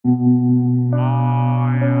Another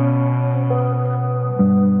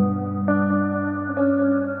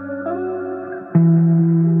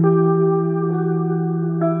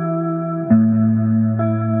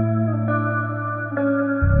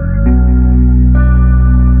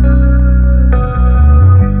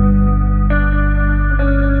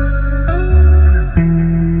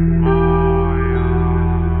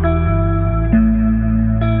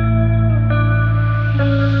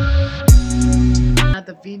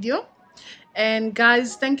video. And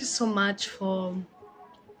guys, thank you so much for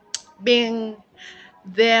being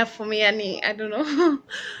there for me. I don't know.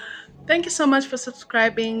 Thank you so much for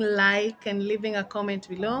subscribing, like, and leaving a comment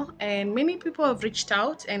below. And many people have reached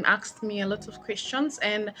out and asked me a lot of questions,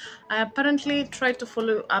 and I apparently tried to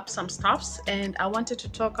follow up some stuffs. And I wanted to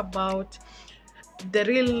talk about the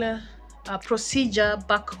real procedure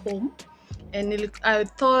back home. And I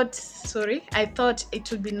thought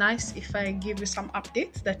it would be nice if I give you some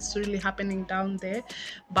updates that's really happening down there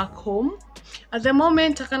back home. At the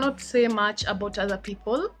moment, I cannot say much about other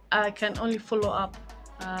people. I can only follow up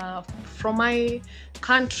from my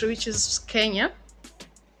country, which is Kenya.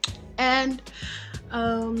 And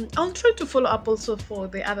I'll try to follow up also for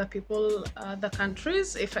the other people, other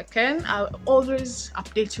countries, if I can. I'll always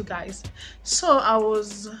update you guys. So I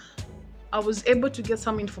was able to get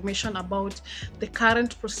some information about the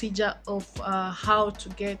current procedure of how to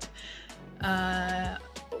get to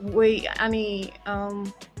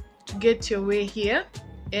get your way here.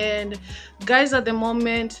 And guys, at the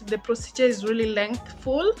moment the procedure is really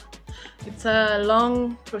lengthful. It's a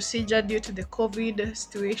long procedure due to the COVID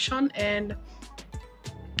situation. And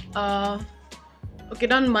okay,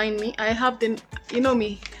 don't mind me, I have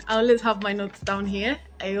me, I always have my notes down here.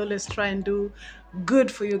 I always try and do good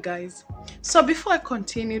for you guys. So before I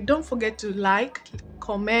continue, don't forget to like,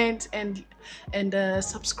 comment, and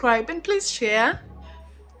subscribe, and please share.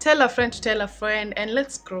 Tell a friend to tell a friend, and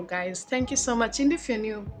let's grow, guys. Thank you so much. And if you're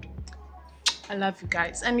new, I love you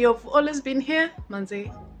guys, and you've always been here,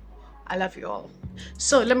 Manze. I love you all.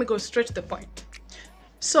 So let me go straight to the point.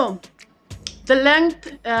 So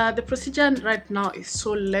the procedure right now is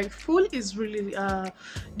so lengthful. Is really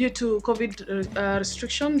due to COVID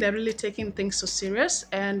restriction. They're really taking things so serious,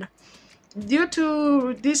 and due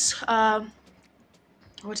to this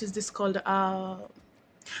what is this called,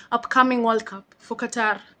 upcoming World Cup for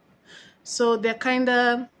Qatar. So they're kind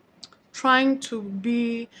of trying to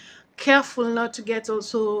be careful not to get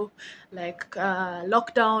also like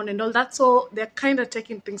lockdown and all that. So they're kind of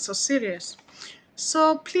taking things so serious.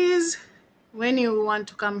 So please, when you want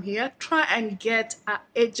to come here, try and get an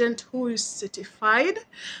agent who is certified,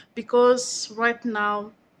 because right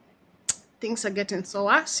now things are getting so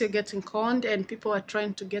worse. You're getting conned, and people are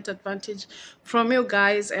trying to get advantage from you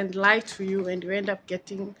guys and lie to you, and you end up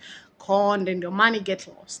getting conned and your money gets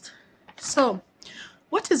lost. So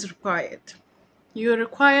what is required? You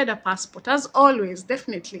required a passport, as always.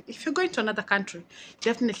 Definitely, if you're going to another country,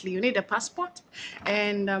 definitely you need a passport,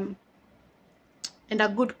 and a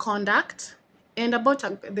good conduct. And about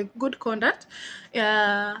the good conduct,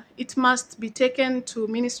 it must be taken to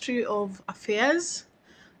Ministry of Affairs,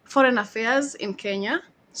 Foreign Affairs in Kenya.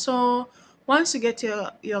 So once you get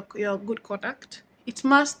your good conduct, it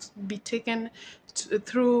must be taken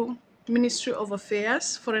through Ministry of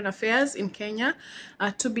Affairs, Foreign Affairs in Kenya,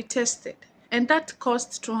 to be tested. And that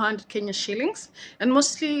costs 200 Kenya shillings. And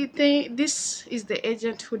mostly this is the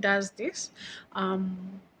agent who does this,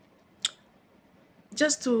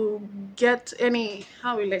 just to get any,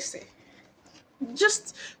 how will I say,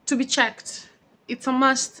 just to be checked. It's a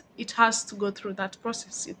must. It has to go through that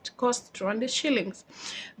process. It costs 200 shillings.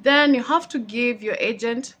 Then you have to give your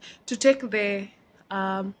agent to take the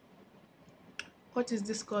what is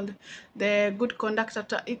this called, the good conduct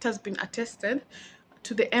after it has been attested,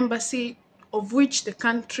 to the embassy of which the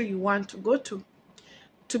country you want to go to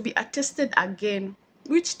be attested again,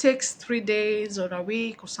 which takes 3 days or a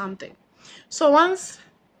week or something. So once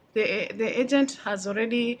the agent has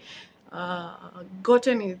already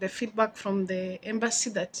gotten the feedback from the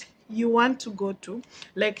embassy that you want to go to,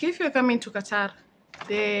 like if you're coming to Qatar,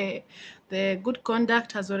 the good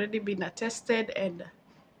conduct has already been attested and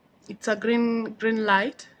it's a green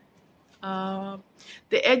light, the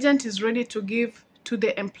agent is ready to give to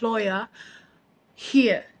the employer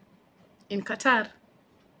here in Qatar.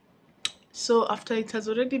 So after it has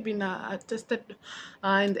already been attested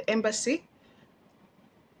in the embassy,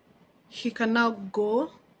 he can now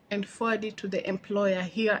go and forward it to the employer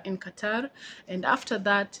here in Qatar. And after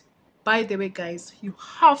that, by the way guys, you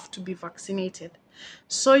have to be vaccinated.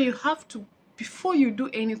 So you have to, before you do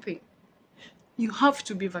anything, you have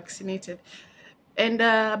to be vaccinated. And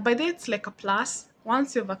by the way, it's like a plus.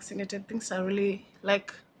 once you're vaccinated, things are really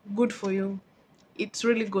like good for you. It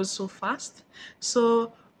really goes so fast.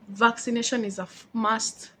 So vaccination is a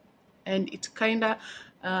must, and it kind of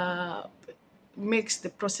uh, makes the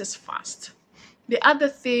process fast. The other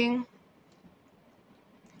thing,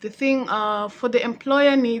 the thing for the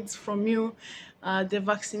employer needs from you, the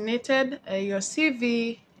vaccinated, your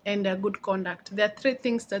CV, and good conduct. There are three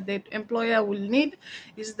things that the employer will need: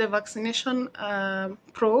 is the vaccination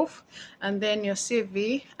proof, and then your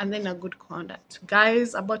CV, and then a good conduct.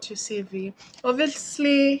 Guys, about your CV,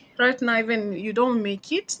 obviously right now even you don't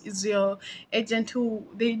make it, is your agent who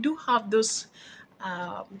they do have those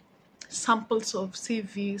samples of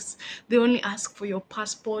CVs. They only ask for your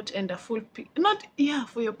passport and a full not yeah,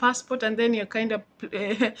 for your passport, and then you're kind of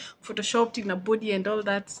photoshopped in a body and all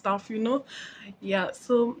that stuff, you know. Yeah,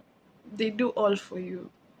 so they do all for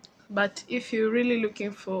you. But if you're really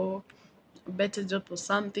looking for a better job or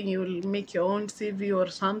something, you'll make your own CV or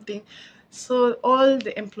something. So all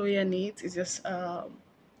the employer needs is just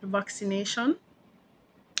vaccination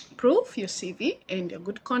proof, your CV, and your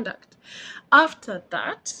good conduct. After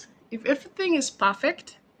that, if everything is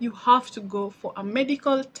perfect, you have to go for a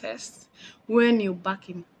medical test when you're back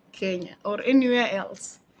in Kenya or anywhere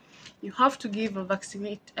else. You have to give a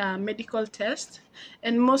vaccinate medical test,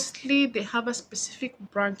 and mostly they have a specific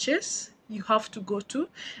branches you have to go to,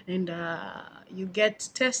 and you get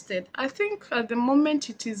tested. I think at the moment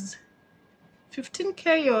it is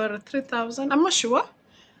 15K or 3,000. I'm not sure,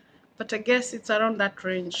 but I guess it's around that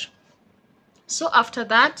range. So after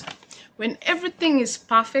that, when everything is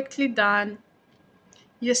perfectly done,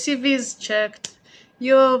 your CV is checked,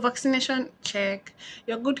 your vaccination check,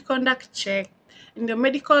 your good conduct check, and the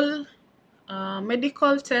medical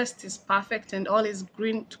test is perfect and all is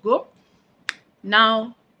green to go.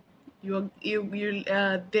 Now the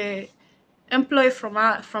employee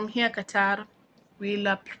from here Qatar will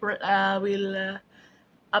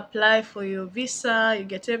apply for your visa. You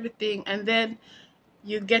get everything, and then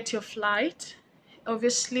you get your flight.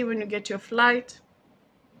 Obviously, when you get your flight,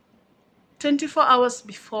 24 hours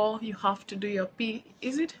before, you have to do your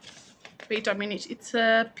is it, wait a minute, it's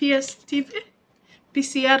a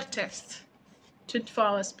PCR test 24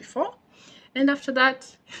 hours before, and after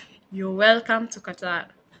that you're welcome to Qatar.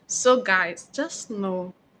 So guys, just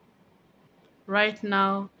know right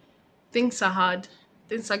now things are hard.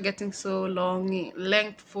 Things are getting so long,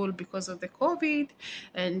 lengthful because of the COVID,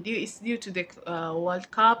 and it's due to the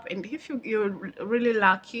World Cup. And if you're really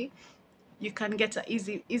lucky, you can get an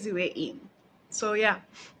easy way in. So yeah,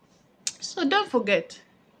 so don't forget,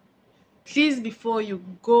 please, before you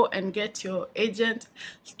go and get your agent,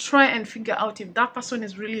 try and figure out if that person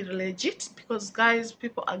is really legit, because guys,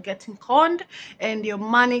 people are getting conned and your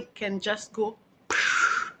money can just go.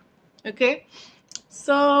 Okay,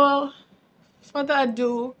 so further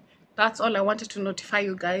ado, that's all I wanted to notify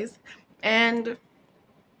you guys. And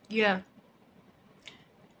yeah,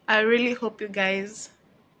 I really hope you guys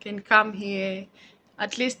can come here,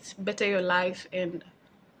 at least better your life. And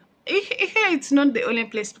here it's not the only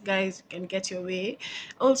place, guys, you can get your way.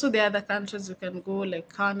 Also, the other countries you can go,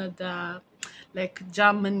 like Canada, like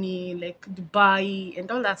Germany, like Dubai, and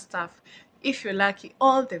all that stuff. If you're lucky,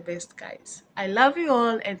 all the best, guys. I love you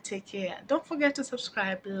all, and take care. Don't forget to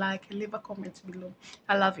subscribe, like, and leave a comment below.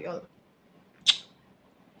 I love you all.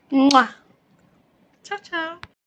 Mwah. Ciao, ciao.